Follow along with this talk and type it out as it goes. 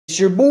It's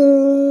your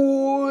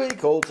boy,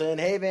 Colton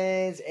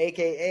Havens,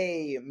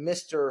 aka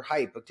Mr.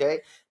 Hype,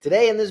 okay?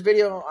 Today in this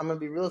video, I'm going to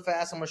be really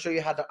fast. I'm going to show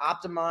you how to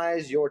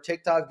optimize your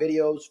TikTok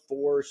videos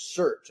for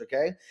search,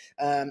 okay?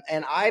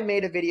 And I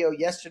made a video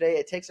yesterday.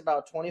 It takes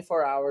about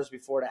 24 hours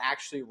before it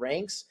actually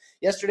ranks.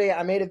 Yesterday,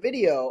 I made a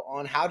video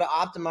on how to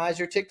optimize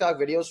your TikTok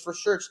videos for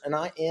search, and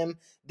I am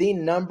the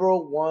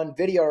 #1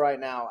 video right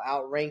now,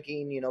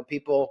 outranking,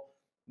 people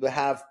that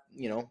have,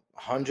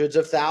 hundreds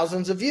of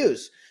thousands of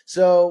views.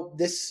 So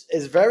this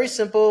is very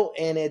simple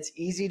and it's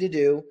easy to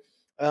do.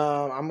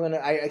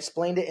 I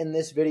explained it in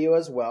this video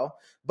as well,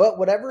 but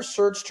whatever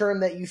search term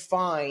that you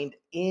find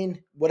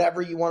in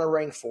whatever you want to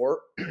rank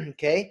for,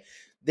 okay,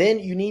 then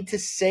you need to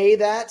say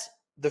that.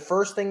 The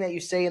first thing that you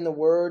say in the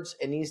words,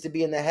 it needs to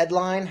be in the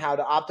headline, how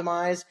to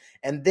optimize.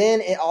 And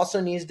then it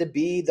also needs to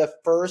be the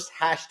first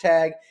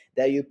hashtag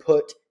that you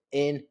put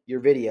in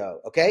your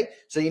video. Okay.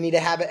 So you need to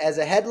have it as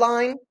a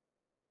headline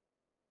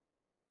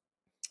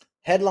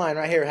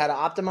right here, how to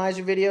optimize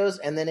your videos,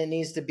 and then it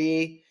needs to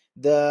be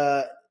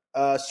the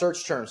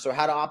search term. So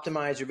how to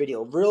optimize your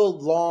video, real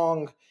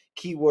long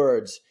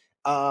keywords.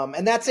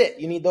 And that's it.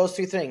 You need those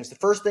two things. The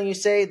first thing you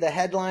say, the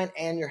headline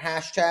and your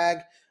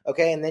hashtag.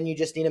 Okay. And then you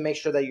just need to make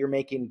sure that you're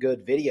making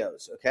good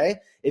videos. Okay.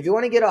 If you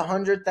want to get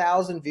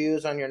 100,000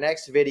 views on your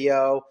next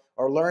video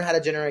or learn how to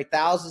generate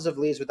thousands of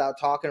leads without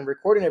talking and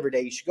recording every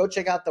day, you should go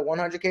check out the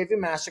 100K Vew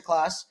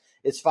Masterclass.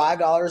 It's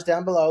 $5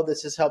 down below.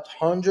 This has helped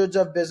hundreds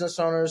of business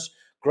owners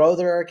grow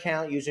their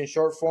account using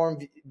short form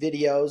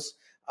videos.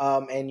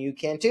 And you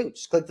can too.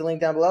 Just click the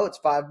link down below. It's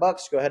 $5.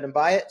 Go ahead and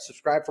buy it.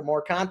 Subscribe for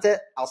more content.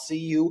 I'll see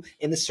you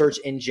in the search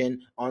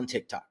engine on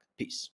TikTok. Peace.